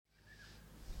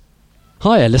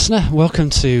Hi, listener.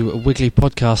 Welcome to Wiggly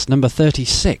Podcast number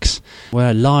 36.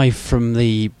 We're live from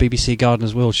the BBC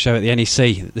Gardeners World show at the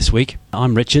NEC this week.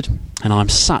 I'm Richard, and I'm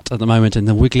sat at the moment in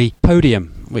the Wiggly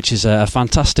Podium, which is a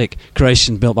fantastic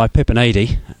creation built by Pip and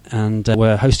Adi, and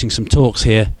we're hosting some talks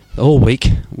here all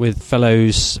week with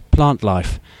fellows Plant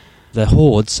Life. The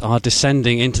hordes are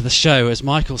descending into the show, as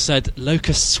Michael said,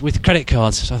 locusts with credit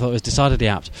cards, which I thought was decidedly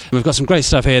apt. We've got some great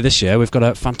stuff here this year. We've got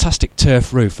a fantastic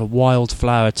turf roof, a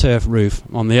wildflower turf roof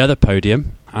on the other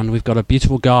podium, and we've got a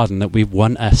beautiful garden that we've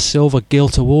won a Silver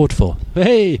Gilt Award for.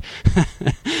 Hey!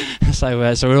 So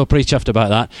we're all pretty chuffed about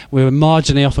that. We were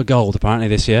marginally off a gold, apparently,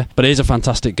 this year, but it is a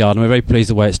fantastic garden. We're very pleased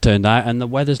with the way it's turned out, and the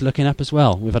weather's looking up as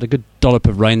well. We've had a good dollop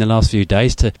of rain the last few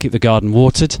days to keep the garden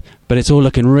watered, but it's all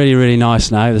looking really, really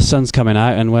nice now. The sun's coming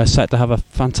out, and we're set to have a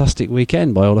fantastic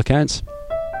weekend, by all accounts.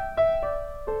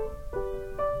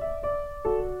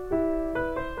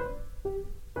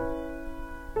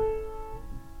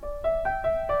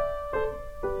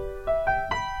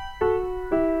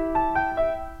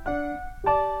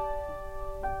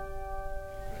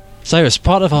 So as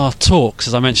part of our talks,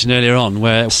 as I mentioned earlier on,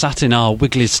 we're sat in our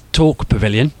Wiggly's Talk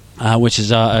Pavilion, which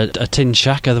is a tin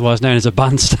shack, otherwise known as a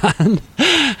bandstand.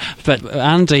 But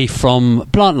Andy from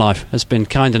Plant Life has been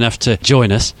kind enough to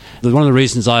join us. One of the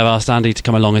reasons I've asked Andy to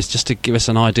come along is just to give us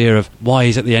an idea of why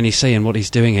he's at the NEC and what he's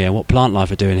doing here, what Plant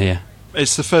Life are doing here.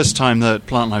 It's the first time that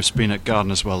Plant Life's been at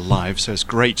Gardeners World Live, so it's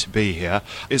great to be here.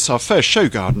 It's our first show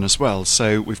garden as well,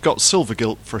 so we've got Silver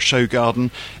Gilt for a show garden.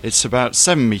 It's about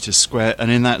 7 metres square, and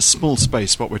in that small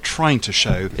space what we're trying to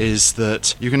show is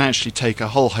that you can actually take a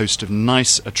whole host of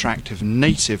nice, attractive,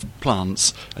 native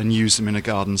plants and use them in a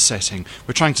garden setting.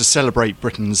 We're trying to celebrate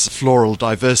Britain's floral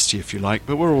diversity, if you like,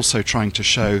 but we're also trying to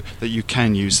show that you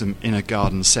can use them in a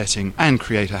garden setting and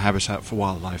create a habitat for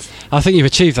wildlife. I think you've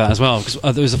achieved that as well, because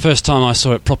it was the first time I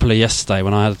saw it properly yesterday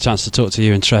when I had a chance to talk to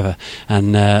you and Trevor,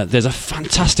 and there's a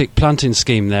fantastic planting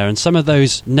scheme there, and some of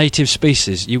those native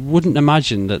species you wouldn't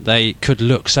imagine that they could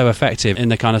look so effective in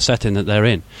the kind of setting that they're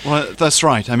in. Well, that's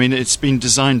right. I mean, it's been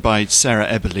designed by Sarah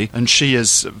Eberly, and she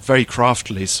has very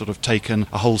craftily sort of taken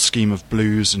a whole scheme of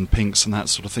blues and pinks and that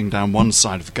sort of thing down one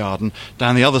side of the garden.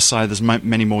 Down the other side there's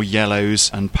many more yellows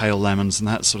and pale lemons and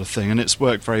that sort of thing, and it's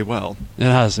worked very well. It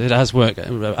has worked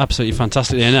absolutely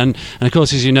fantastically, and of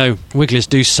course, as you know, Wigglers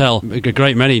do sell a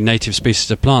great many native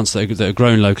species of plants that are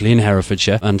grown locally in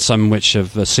Herefordshire, and some which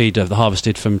have seed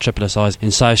harvested from Triple SIs in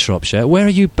South Shropshire. Where are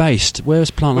you based? Where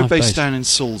is Plant Life based? We're based down in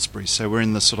Salisbury, so we're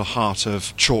in the sort of heart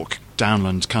of chalk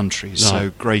downland country,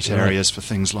 so great areas for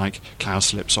things like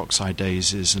cowslips, oxeye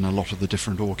daisies, and a lot of the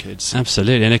different orchids.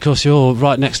 Absolutely, and of course you're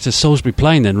right next to Salisbury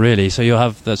Plain then, really, so you'll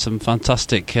have some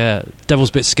fantastic Devil's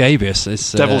Bit scabious.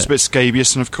 Devil's Bit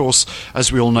scabious, and of course,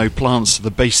 as we all know, plants are the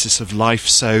basis of life,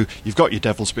 so you've got your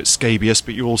Devil's Bit scabious,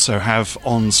 but you also have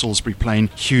on Salisbury Plain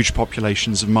huge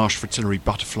populations of marsh fritillary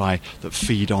butterfly that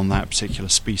feed on that particular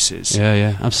species.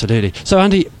 Yeah, absolutely. So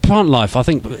Andy, Plant Life, I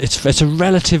think it's a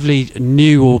relatively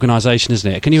new organisation,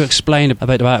 isn't it? Can you explain a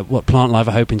bit about what Plant Life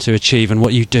are hoping to achieve and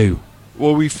what you do?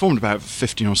 Well, we formed about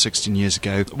 15 or 16 years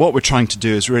ago. What we're trying to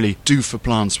do is really do for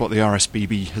plants what the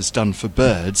RSPB has done for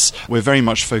birds. We're very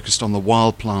much focused on the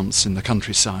wild plants in the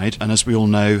countryside, and as we all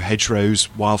know,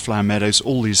 hedgerows, wildflower meadows,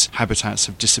 all these habitats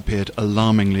have disappeared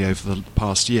alarmingly over the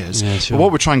past years. Yeah, sure. But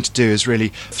what we're trying to do is really,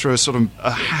 through a sort of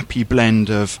a happy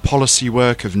blend of policy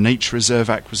work, of nature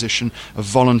reserve acquisition, of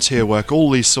volunteer work,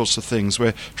 all these sorts of things,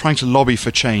 we're trying to lobby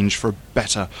for change for a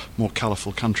better, more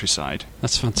colourful countryside.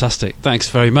 That's fantastic. Thanks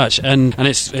very much. And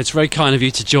it's very kind of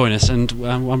you to join us, and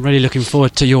I'm really looking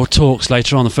forward to your talks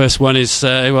later on. The first one is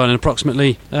in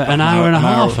approximately an hour and a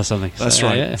half or something. That's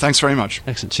right. Yeah. Thanks very much.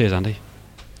 Excellent. Cheers, Andy.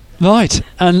 Right,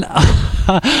 and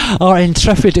our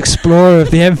intrepid explorer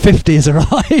of the M50 has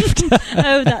arrived.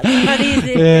 Oh, that's funny, isn't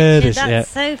it? Yeah, it is, That's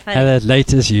so funny.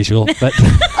 Late as usual, but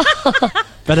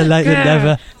better late than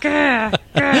never.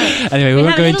 Anyway, we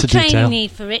won't go into detail. We have a little training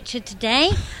need for Richard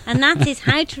today, and that is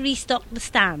how to restock the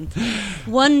stand.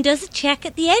 One does a check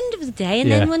at the end of the day,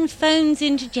 and then one phones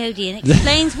into Jodie and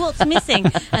explains what's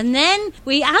missing, and then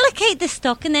we allocate the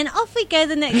stock, and then off we go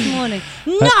the next morning.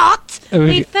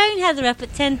 We phone Heather up at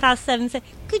 7:10 and say,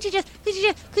 could you just,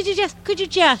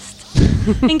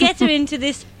 and get her into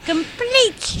this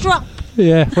complete strop.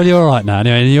 Yeah, well, you're all right now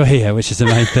anyway, and you're here, which is the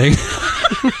main thing.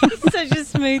 Such a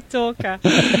smooth talker.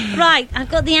 Right, I've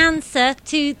got the answer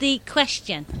to the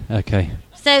question. Okay.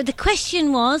 So the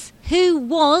question was, who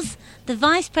was the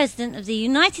Vice President of the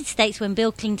United States when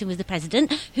Bill Clinton was the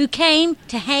President, who came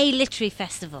to Hay Literary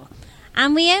Festival?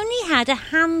 and we only had a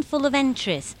handful of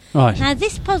entries. Right. Now,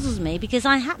 this puzzles me because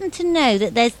I happen to know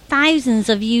that there's thousands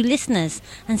of you listeners.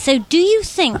 And so do you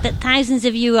think that thousands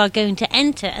of you are going to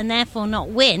enter and therefore not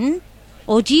win?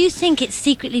 Or do you think it's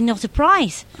secretly not a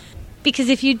prize? Because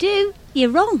if you do, you're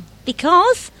wrong.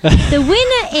 Because the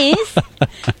winner is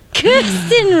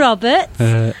Kirsten Roberts.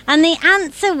 And the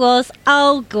answer was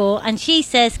Al Gore. And she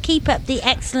says, keep up the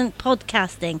excellent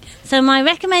podcasting. So my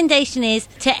recommendation is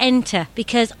to enter.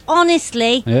 Because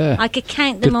honestly, I could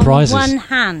count them Good on prizes. one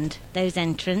hand, those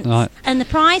entrants. Right. And the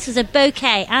prize was a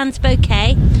bouquet, Anne's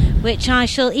bouquet, which I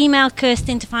shall email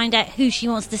Kirsten to find out who she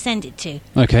wants to send it to.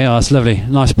 Okay, that's lovely.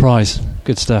 Nice prize.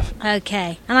 Good stuff.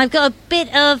 Okay. And I've got a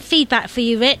bit of feedback for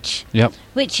you, Rich. Yep.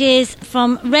 Which is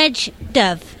from Reg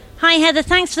Dove. Hi, Heather.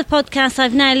 Thanks for the podcast.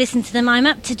 I've now listened to them. I'm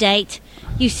up to date.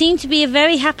 You seem to be a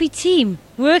very happy team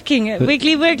working at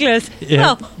Wiggly Wigglers. Yeah,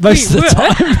 Well, most of the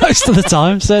time. Most of the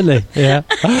time, certainly. Yeah.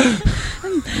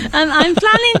 I'm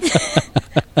planning...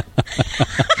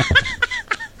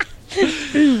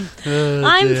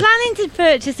 I'm planning to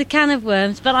purchase a can of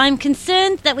worms, but I'm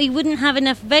concerned that we wouldn't have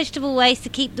enough vegetable waste to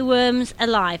keep the worms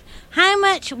alive. How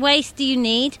much waste do you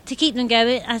need to keep them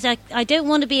going, as I don't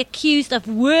want to be accused of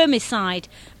wormicide?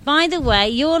 By the way,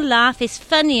 your laugh is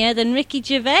funnier than Ricky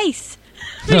Gervais.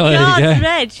 Regards,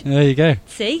 Reg. There you go.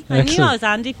 See, I knew I was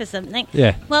handy for something.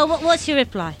 Yeah. Well, what's your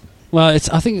reply? Well,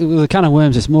 I think with the can of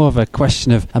worms, it's more of a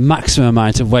question of a maximum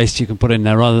amount of waste you can put in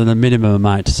there rather than a minimum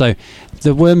amount. So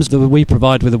the worms that we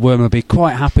provide with the worm will be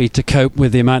quite happy to cope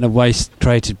with the amount of waste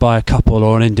created by a couple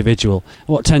or an individual.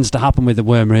 What tends to happen with the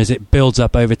worm is it builds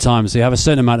up over time. So you have a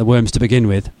certain amount of worms to begin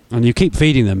with, and you keep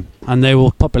feeding them, and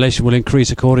population will increase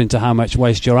according to how much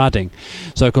waste you're adding.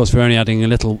 So, of course, if we're only adding a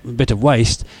little bit of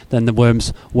waste, then the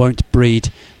worms won't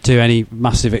breed to any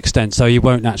massive extent, so you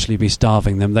won't actually be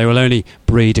starving them. They will only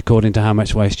breed according to how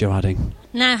much waste you're adding.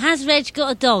 Now, has Reg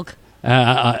got a dog?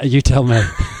 You tell me.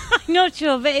 I'm not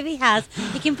sure, but if he has,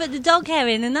 he can put the dog hair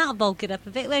in and that'll bulk it up a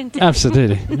bit, won't it?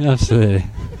 Absolutely, absolutely.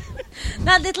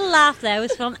 That little laugh there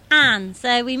was from Anne,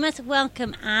 so we must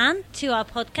welcome Anne to our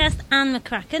podcast, Anne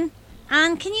McCracken.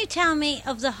 Anne, can you tell me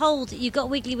of the hold that you got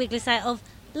Wiggly Wigglers out of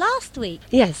last week?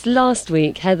 Yes, last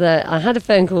week, Heather, I had a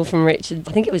phone call from Richard,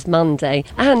 I think it was Monday,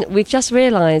 and we've just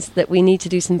realised that we need to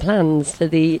do some plans for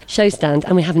the show stand,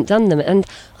 and we haven't done them, and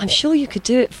I'm sure you could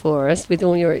do it for us with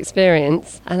all your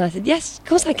experience. And I said, yes, of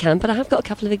course I can, but I have got a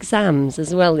couple of exams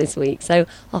as well this week, so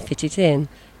I'll fit it in.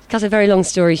 Cut a very long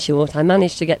story short, I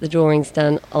managed to get the drawings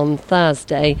done on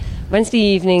Thursday, Wednesday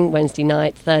evening, Wednesday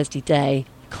night, Thursday day.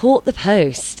 Caught the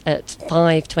post at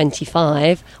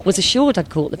 5:25, was assured I'd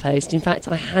caught the post. In fact,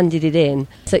 I handed it in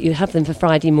so that you'd have them for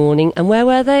Friday morning. And where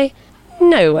were they?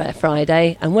 Nowhere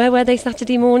Friday. And where were they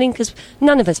Saturday morning? Because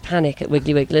none of us panic at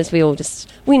Wiggly Wigglers. We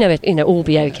know it, all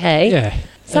be okay. Yeah.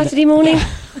 Saturday morning,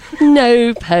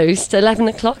 no post. 11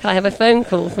 o'clock, I have a phone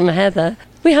call from Heather.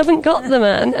 We haven't got them,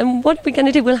 Anne. And what are we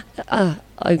going to do?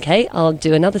 Okay, I'll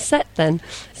do another set then.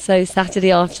 So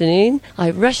Saturday afternoon, I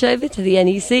rush over to the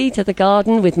NEC, to the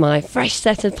garden, with my fresh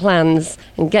set of plans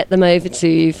and get them over to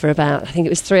you for about, I think it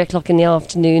was 3 o'clock in the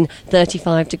afternoon,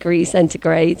 35 degrees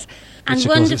centigrade. And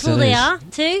wonderful they are,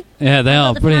 too. Yeah, they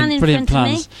are. Brilliant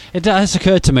plans. It has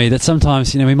occurred to me that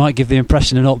sometimes, we might give the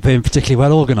impression of not being particularly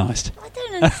well organised. I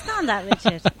don't understand that,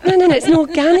 Richard. No, it's an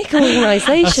organic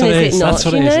organisation, is it not? That's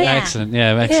what it is. Excellent,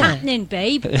 excellent. It's happening,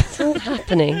 babe. It's all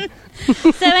happening.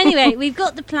 So anyway, we've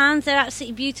got the plans. They're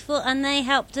absolutely beautiful, and they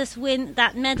helped us win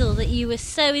that medal that you were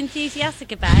so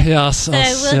enthusiastic about. Yes, so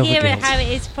we'll hear it how it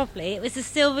is properly. It was a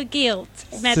silver gilt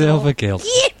medal. Silver gilt.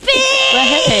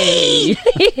 Yippee!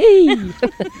 Hey!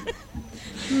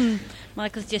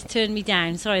 Michael's just turned me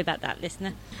down. Sorry about that,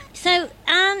 listener. So,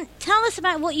 Anne, tell us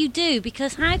about what you do,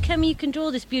 because how come you can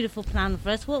draw this beautiful plan for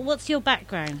us? What's your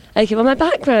background? Okay, well, my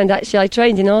background, actually, I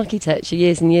trained in architecture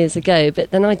years and years ago,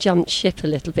 but then I jumped ship a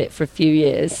little bit for a few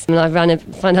years. And I ran a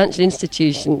financial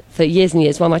institution for years and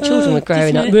years while my children were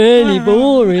growing up. Really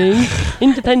boring.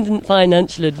 Independent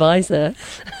financial advisor.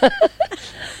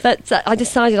 But I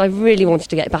decided I really wanted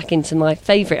to get back into my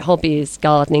favourite hobby is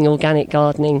gardening, organic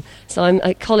gardening. So I'm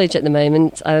at college at the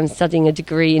moment. I'm studying a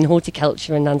degree in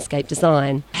horticulture and landscape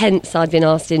design. Hence, I've been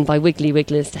asked in by Wiggly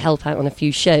Wigglers to help out on a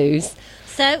few shows.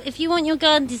 So, if you want your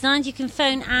garden designed, you can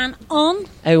phone Anne on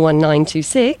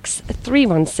 01926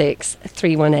 316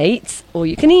 318, or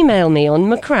you can email me on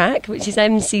McCrack, which is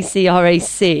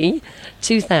MCCRAC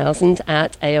 2000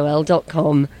 at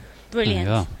AOL.com.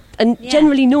 Brilliant. And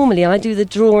generally, normally, I do the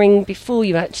drawing before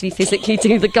you actually physically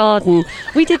do the garden.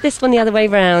 We did this one the other way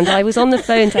round. I was on the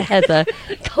phone to Heather,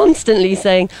 constantly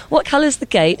saying, what colour's the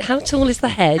gate? How tall is the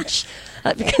hedge?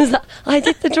 because I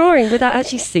did the drawing without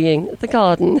actually seeing the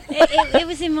garden. It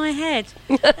was in my head.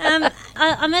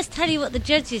 I must tell you what the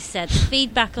judges said, the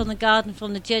feedback on the garden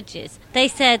from the judges. They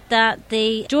said that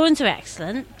the drawings were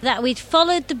excellent, that we'd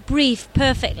followed the brief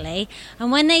perfectly,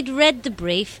 and when they'd read the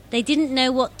brief, they didn't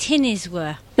know what tinnies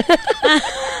were.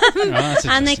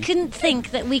 And they couldn't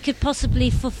think that we could possibly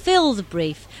fulfil the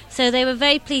brief. So they were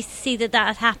very pleased to see that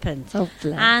had happened. Oh,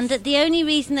 bless. And that the only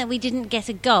reason that we didn't get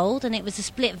a gold, and it was a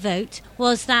split vote,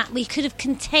 was that we could have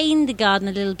contained the garden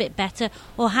a little bit better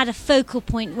or had a focal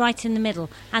point right in the middle.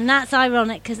 And that's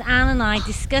ironic because Anne and I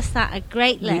discussed that at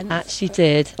great length. We actually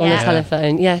did on the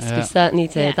telephone. Yes, we certainly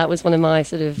did. Yeah. That was one of my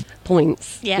sort of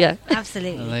points. Yeah.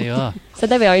 Absolutely. Well, there you are. So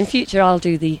there we are. In future, I'll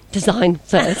do the design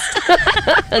first,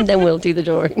 and then we'll do the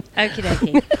drawing. Okie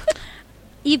dokie.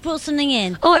 You brought something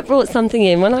in. Oh, I brought something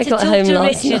in when I got home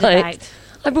last night. About.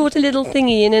 I brought a little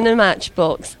thingy in a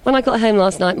matchbox. When I got home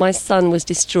last night, my son was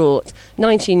distraught,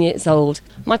 19 years old.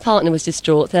 My partner was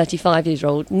distraught, 35 years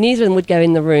old. Neither of them would go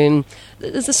in the room.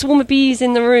 There's a swarm of bees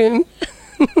in the room.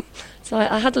 So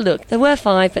I had a look. There were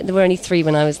 5, but there were only 3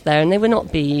 when I was there, and they were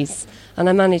not bees. And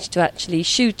I managed to actually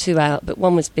shoo 2 out, but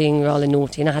one was being rather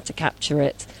naughty, and I had to capture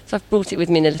it. So I've brought it with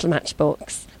me in a little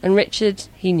matchbox. And Richard,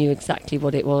 he knew exactly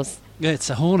what it was. Yeah,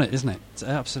 it's a hornet, isn't it? It's an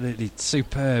absolutely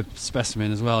superb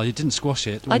specimen as well. You didn't squash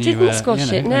it. I didn't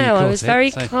squash it, no. I was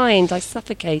very kind. I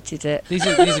suffocated it. These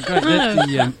are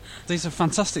great. These are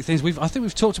fantastic things. I think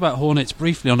we've talked about hornets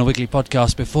briefly on a Wiggly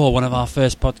podcast before, one of our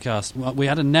first podcasts. We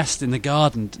had a nest in the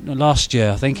garden last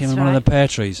year, I think, in one of the pear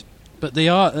trees. But they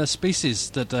are a species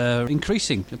that are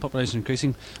increasing, the population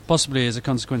increasing, possibly as a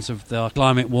consequence of the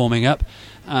climate warming up,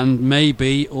 and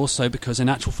maybe also because in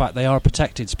actual fact they are a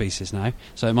protected species now,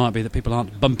 so it might be that people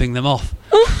aren't bumping them off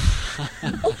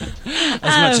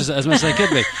as much as they could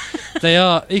be. They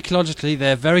are, ecologically,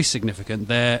 they're very significant.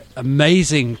 They're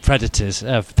amazing predators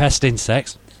of pest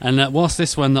insects, and whilst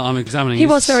this one that I'm examining he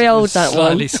was very old, that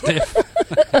slightly one. stiff,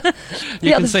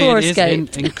 you can see it is in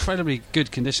incredibly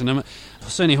good condition.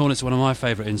 Certainly hornets are one of my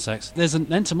favourite insects. There's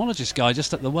an entomologist guy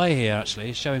just up the way here,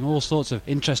 actually, showing all sorts of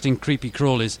interesting creepy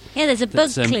crawlies. Yeah, there's a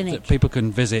bug clinic that people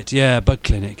can visit. Yeah, bug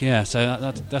clinic, yeah.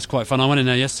 So that's quite fun. I went in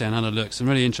there yesterday and had a look. Some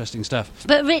really interesting stuff.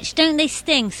 But, Rich, don't they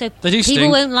sting? So they do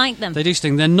people won't like them. They do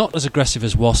sting. They're not as aggressive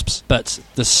as wasps, but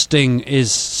the sting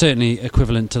is certainly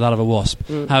equivalent to that of a wasp.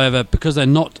 However, because they're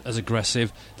not as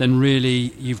aggressive, then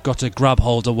really you've got to grab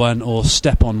hold of one or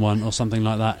step on one or something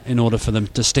like that in order for them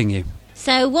to sting you.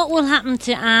 So what will happen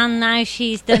to Anne now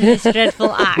she's done this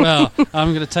dreadful act? Well,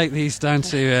 I'm going to take these down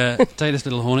to take this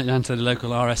little hornet down to the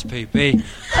local RSPB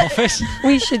office.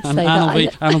 We should say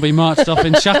that. Anne will be marched off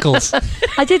in shackles.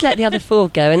 I did let the other 4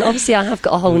 go, and obviously I have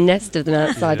got a whole nest of them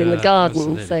outside in the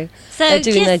garden, so they're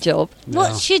doing their job.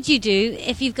 What should you do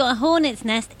if you've got a hornet's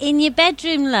nest in your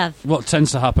bedroom, love? What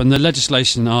tends to happen, the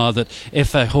legislation are that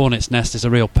if a hornet's nest is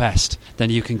a real pest, then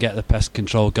you can get the pest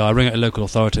control guy, ring it a local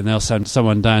authority, and they'll send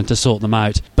someone down to sort them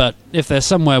out. But if there's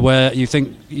somewhere where you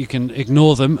think you can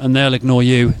ignore them and they'll ignore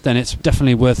you, then it's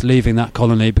definitely worth leaving that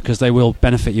colony because they will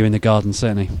benefit you in the garden,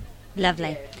 certainly.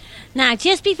 Lovely. Now,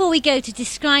 just before we go to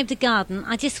describe the garden,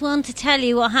 I just want to tell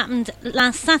you what happened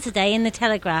last Saturday in the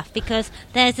Telegraph, because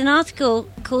there's an article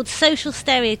called Social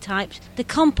Stereotypes, The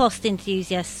Compost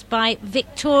Enthusiasts by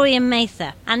Victoria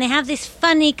Mather. And they have this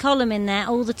funny column in there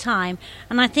all the time.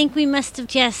 And I think we must have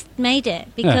just made it,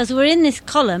 because we're in this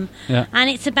column, and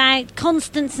it's about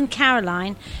Constance and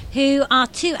Caroline, who are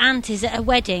 2 aunties at a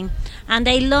wedding, and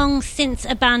they long since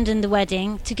abandoned the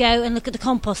wedding to go and look at the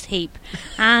compost heap.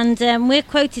 And we're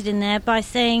quoted in there by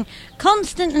saying,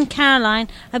 Constance and Caroline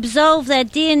absolved their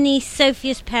dear niece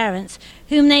Sophia's parents,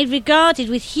 whom they regarded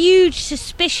with huge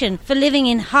suspicion for living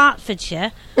in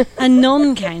Hertfordshire, a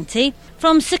non-county,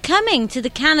 from succumbing to the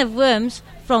can of worms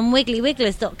from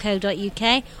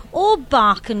wigglyWigglers.co.uk or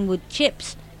bark and wood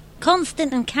chips.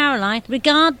 Constance and Caroline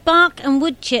regard bark and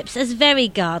wood chips as very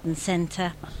garden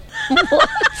centre. What?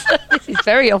 This is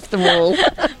very off the wall.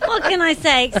 What can I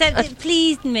say, except it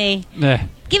pleased me. Yeah.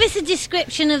 Give us a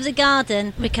description of the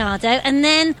garden, Ricardo, and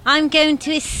then I'm going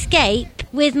to escape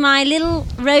with my little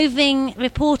roving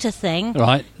reporter thing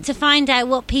to find out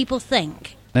what people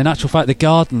think. In actual fact, the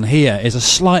garden here is a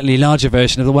slightly larger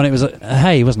version of the one it was at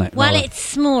Hay, wasn't it? Well, it's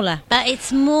smaller, but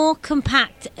it's more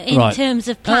compact in terms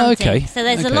of planting. Okay. So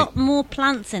there's a lot more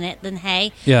plants in it than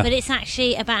Hay, but it's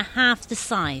actually about half the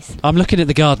size. I'm looking at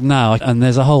the garden now, and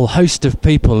there's a whole host of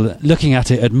people looking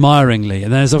at it admiringly,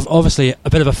 and there's obviously a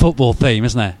bit of a football theme,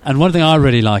 isn't there? And one thing I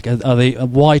really like are the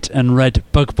white and red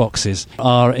bug boxes,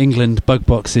 our England bug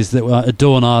boxes that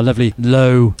adorn our lovely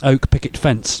low oak picket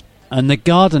fence. And the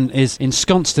garden is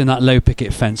ensconced in that low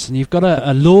picket fence, and you've got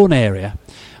a lawn area.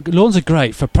 Lawns are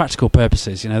great for practical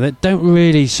purposes, they don't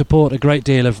really support a great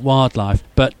deal of wildlife,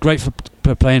 but great for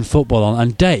playing football on.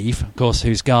 And Dave, of course,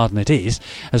 whose garden it is,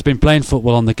 has been playing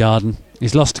football on the garden.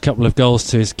 He's lost a couple of goals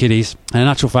to his kiddies, and in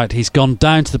actual fact he's gone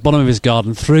down to the bottom of his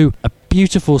garden through a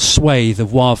beautiful swathe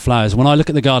of wildflowers. When I look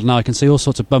at the garden now, I can see all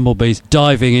sorts of bumblebees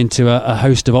diving into a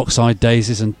host of oxeye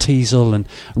daisies and teasel and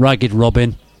ragged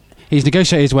robin. He's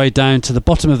negotiated his way down to the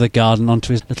bottom of the garden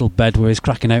onto his little bed where he's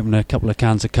cracking open a couple of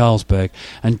cans of Carlsberg.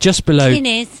 And just below...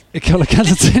 Tinnies. A couple of cans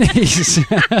of tinnies.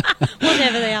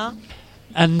 Whatever they are.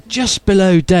 And just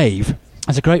below Dave,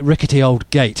 there's a great rickety old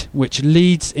gate which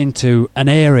leads into an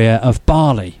area of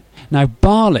barley. Now,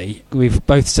 barley, we've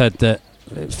both said that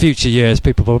future years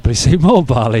people probably see more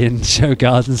barley in show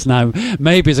gardens now,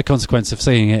 maybe as a consequence of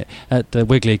seeing it at the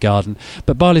Wiggly Garden.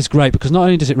 But barley's great because not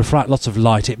only does it refract lots of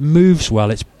light, it moves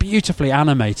well, it's beautifully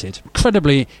animated,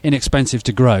 incredibly inexpensive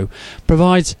to grow,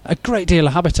 provides a great deal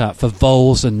of habitat for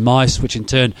voles and mice, which in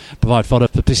turn provide fodder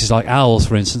for species like owls,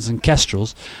 for instance, and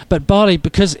kestrels. But barley,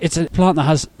 because it's a plant that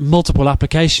has multiple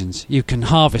applications, you can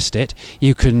harvest it,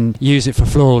 you can use it for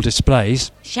floral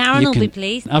displays. Sharon will be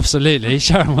pleased. Absolutely,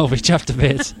 Sharon will be chuffed to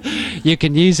bits. You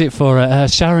can use it for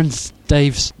Sharon's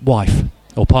Dave's wife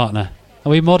or partner. Are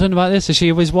we modern about this? Is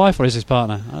she his wife or is his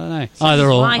partner? I don't know. Either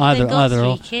or. Either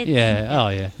or. Kids. Yeah. Oh,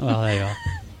 yeah. Well, there you are.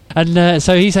 And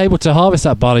so he's able to harvest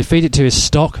that barley, feed it to his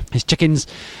stock, his chickens,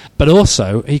 but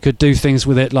also he could do things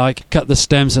with it like cut the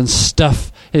stems and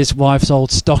stuff his wife's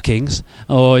old stockings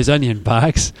or his onion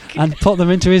bags and put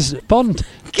them into his pond.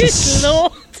 Good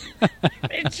Lord.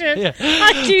 Richard, Yeah.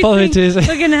 I do think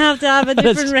we're going to have a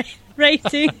different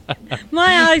rating.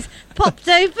 My eyes popped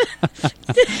open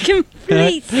to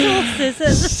complete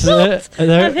saucers at the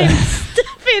thought of him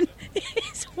stuffing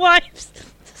his wife's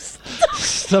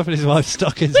stuffing his wife's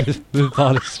stockings with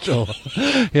barley straw.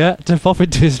 Yeah, to pop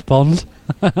into his pond.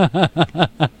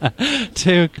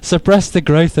 To suppress the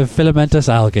growth of filamentous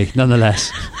algae,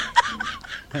 nonetheless.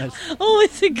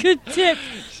 Always a good tip.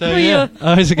 So yeah,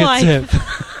 always a good tip.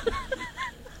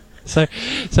 So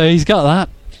he's got that,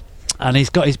 and he's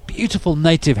got his beautiful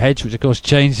native hedge, which of course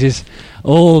changes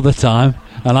all the time.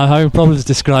 And I'm having problems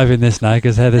describing this now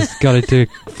because Heather's got into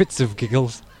fits of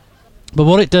giggles. But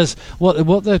what it does, what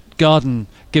the garden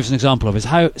gives an example of, is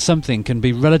how something can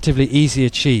be relatively easily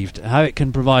achieved, how it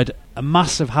can provide a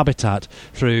massive habitat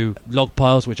through log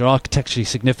piles, which are architecturally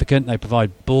significant. They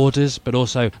provide borders, but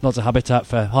also lots of habitat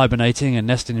for hibernating and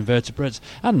nesting invertebrates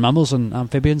and mammals and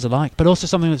amphibians alike, but also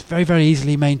something that's very, very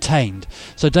easily maintained.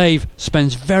 So Dave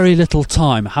spends very little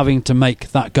time having to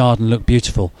make that garden look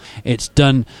beautiful. It's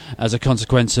done as a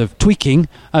consequence of tweaking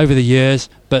over the years,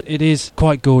 but it is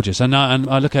quite gorgeous. And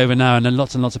I look over now, and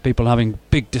lots of people having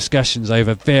big discussions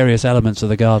over various elements of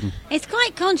the garden. It's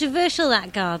quite controversial,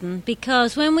 that garden,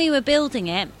 because when we were building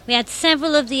it, we had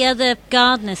several of the other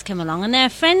gardeners come along, and they're a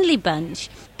friendly bunch,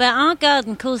 but our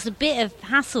garden caused a bit of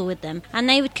hassle with them, and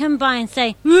they would come by and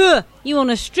say, "Ugh, you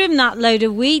want to trim that load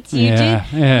of weeds, you do?"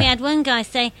 Yeah. We had one guy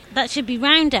say, "That should be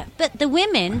Roundup." But the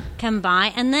women come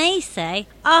by and they say,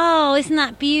 "Oh, isn't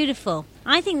that beautiful?"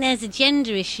 I think there's a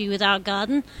gender issue with our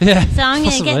garden. Yeah, so I'm going to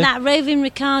possibly get that roving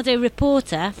Ricardo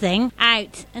reporter thing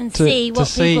out and see what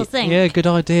people think. Yeah, good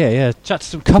idea. Yeah, chat to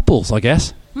some couples, I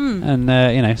guess,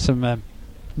 and some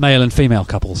male and female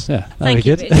couples. Yeah, that'd be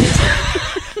good.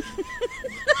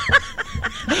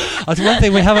 One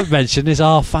thing we haven't mentioned is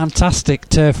our fantastic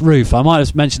turf roof. I might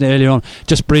have mentioned it earlier on,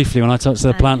 just briefly, when I talked to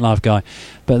the Plant Life guy.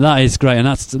 But that is great, and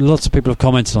lots of people have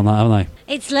commented on that, haven't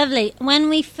they? It's lovely. When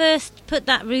we first put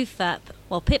that roof up,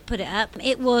 well, Pip put it up,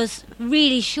 it was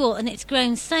really short, and it's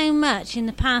grown so much in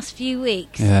the past few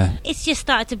weeks. Yeah. It's just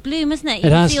started to bloom, hasn't it?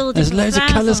 It has. There's loads of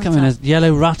colours coming. There's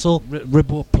yellow rattle,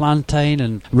 ribwort plantain,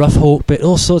 and rough hawkbit,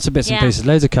 all sorts of bits and pieces.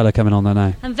 Loads of colour coming on there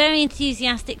now. And very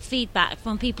enthusiastic feedback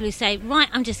from people who say, right,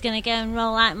 I'm just going to go and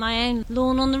roll out my own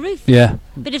lawn on the roof. Yeah.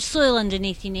 Bit of soil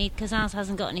underneath you need, because ours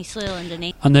hasn't got any soil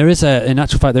underneath. And there is in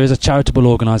actual fact, there is a charitable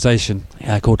organisation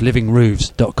called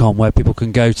livingroofs.com where people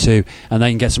can go to, and they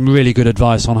can get some really good advice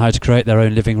on how to create their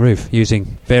own living roof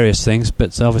using various things,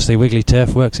 but obviously Wiggly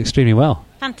Turf works extremely well.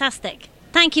 Fantastic.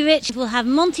 Thank you, Rich. We'll have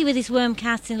Monty with his worm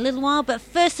cast in a little while, but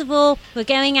first of all, we're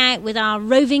going out with our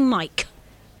roving Mike.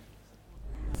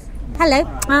 Hello,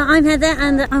 I'm Heather,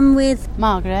 and I'm with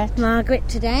Margaret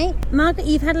today. Margaret,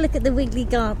 you've had a look at the Wiggly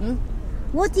Garden.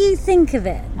 What do you think of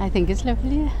it? I think it's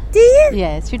lovely. Do you?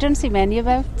 Yes, we don't see many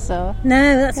about, so...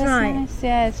 No, that's right. Nice.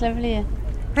 Yeah, it's lovely.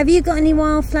 Have you got any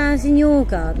wildflowers in your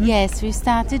garden? Yes, we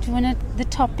started one at the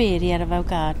top area of our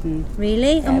garden.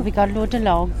 Really? We got a load of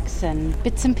logs and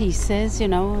bits and pieces,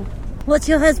 What What's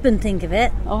your husband think of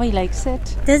it? Oh, he likes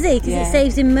it. Does he? Because Yeah. it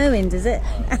saves him mowing, does it?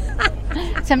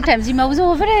 Sometimes he mows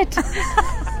over it.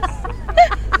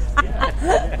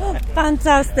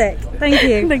 Fantastic. Thank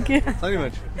you. Thank you.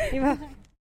 Thank you much.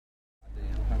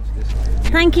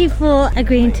 Thank you for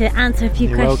agreeing to answer a few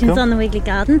You're questions welcome. on the Wiggly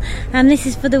Garden. This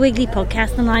is for the Wiggly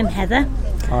Podcast, and I'm Heather.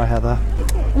 Hi, Heather.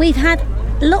 We've had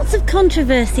lots of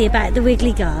controversy about the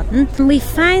Wiggly Garden, and we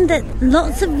found that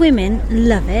lots of women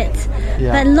love it,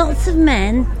 Yeah. but lots of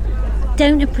men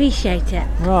don't appreciate it.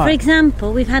 Right. For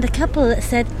example, we've had a couple that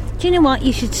said, do you know what,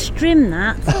 you should trim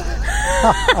that.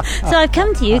 So I've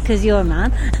come to you, because you're a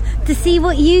man, to see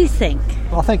what you think.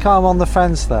 I think I'm on the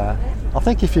fence there. I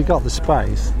think if you've got the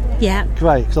space, Yeah,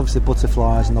 great, because obviously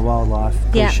butterflies and the wildlife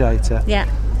Yeah. appreciate it. yeah.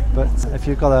 But if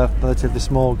you've got a relatively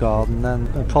small garden, then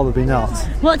probably not.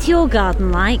 What's your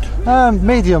garden like?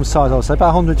 Medium size, I would say,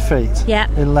 about 100 feet Yeah.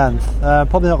 in length.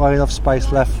 Probably not got enough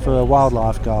space left for a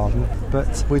wildlife garden,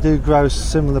 but we do grow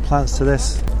similar plants to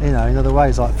this, in other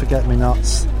ways, like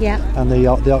forget-me-nots Yeah. and the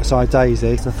oxeye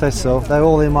daisy, the thistle. They're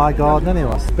all in my garden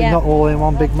anyway, but Yeah. not all in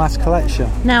one big mass collection.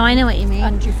 No, I know what you mean.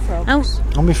 And your frogs.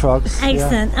 Oh, On my frogs.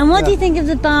 excellent. Yeah. And what do Yeah. you think of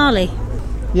the barley?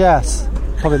 Yes,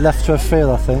 probably left to a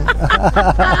field, I think.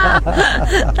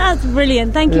 That's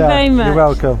brilliant. Thank you Yeah, very much. You're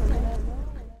welcome.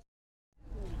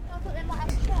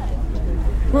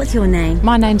 What's your name?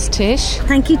 My name's Tish.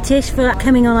 Thank you, Tish, for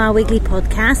coming on our Wiggly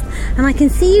podcast. And I can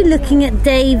see you looking at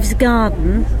Dave's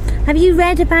garden. Have you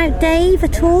read about Dave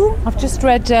at all? I've just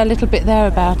read a little bit there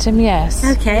about him, yes.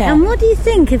 Okay, Yeah. and what do you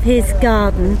think of his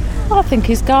garden? I think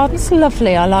his garden's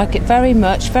lovely. I like it very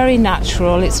much, very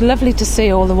natural. It's lovely to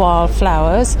see all the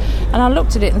wildflowers. And I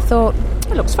looked at it and thought,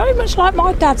 it looks very much like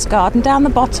my dad's garden down the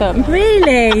bottom.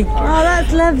 Really? Oh,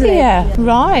 that's lovely. Yeah,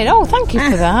 right. Oh, thank you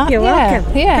for that. You're Yeah,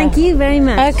 welcome. Yeah. Thank you very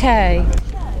much. Okay.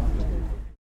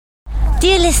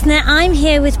 Dear listener, I'm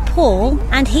here with Paul,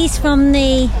 and he's from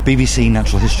the BBC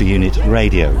Natural History Unit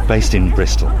Radio, based in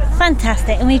Bristol.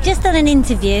 Fantastic. And we've just done an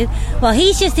interview. Well,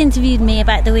 he's just interviewed me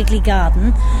about the Wiggly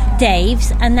Garden,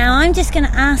 Dave's, and now I'm just going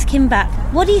to ask him back.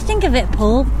 What do you think of it,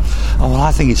 Paul? Oh, well,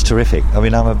 I think it's terrific. I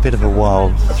mean, I'm a bit of a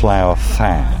wildflower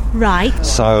fan. Right.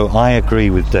 So I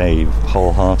agree with Dave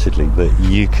wholeheartedly that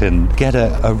you can get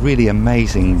a really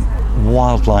amazing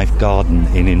wildlife garden,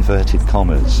 in inverted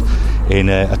commas, in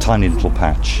a tiny little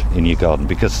patch in your garden,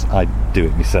 because I do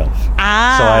it myself. So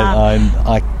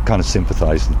I kind of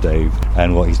sympathise with Dave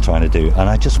and what he's trying to do, and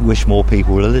I just wish more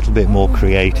people were a little bit more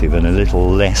creative and a little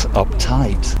less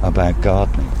uptight about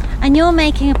gardening. And you're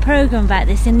making a programme about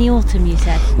this in the autumn, you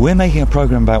said? We're making a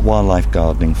programme about wildlife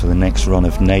gardening for the next run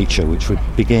of Nature, which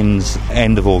begins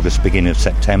end of August, beginning of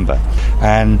September.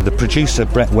 And the producer,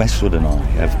 Brett Westwood, and I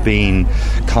have been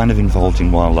kind of involved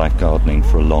in wildlife gardening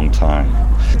for a long time.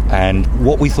 And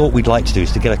what we thought we'd like to do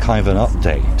is to get a kind of an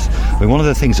update. I mean, one of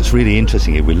the things that's really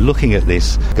interesting here, we're looking at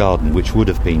this garden, which would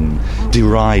have been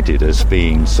derided as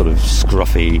being sort of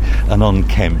scruffy and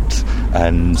unkempt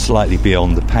and slightly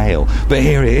beyond the pale. But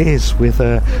here it is with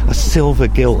a Silver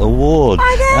Gilt Award.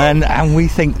 And we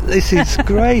think this is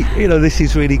great, this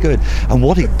is really good. And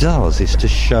what it does is to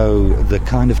show the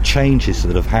kind of changes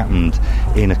that have happened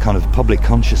in a kind of public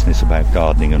consciousness about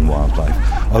gardening and wildlife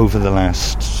over the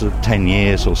last sort of 10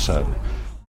 years or so.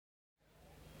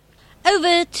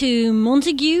 Over to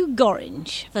Montague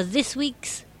Gorringe for this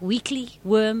week's Weekly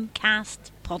Wormcast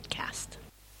podcast.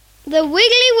 The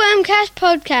Wiggly Wormcast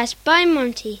podcast by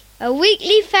Monty, a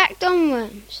weekly fact on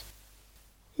worms.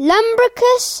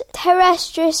 Lumbricus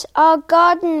terrestris are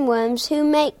garden worms who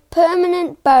make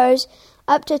permanent burrows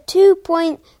up to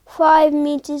 2.5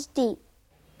 metres deep.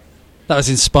 That was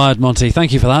inspired, Monty.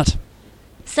 Thank you for that.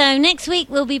 So next week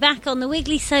we'll be back on the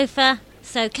Wiggly sofa,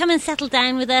 so come and settle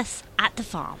down with us at the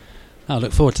farm. I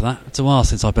look forward to that. It's a while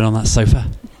since I've been on that sofa.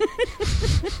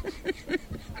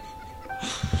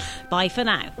 Bye for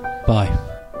now. Bye.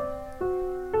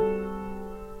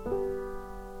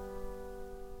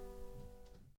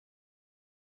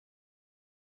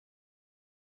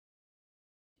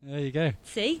 There you go.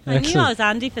 See, I knew Excellent. I was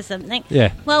handy for something.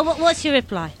 Yeah. Well, what's your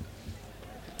reply?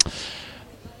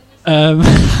 I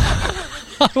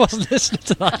wasn't listening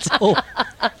to that at all.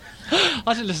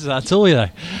 I didn't listen to that at all,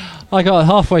 I got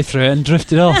halfway through it and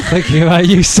drifted off thinking about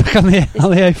you stuck on the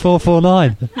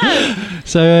A449.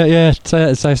 So,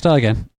 so start again.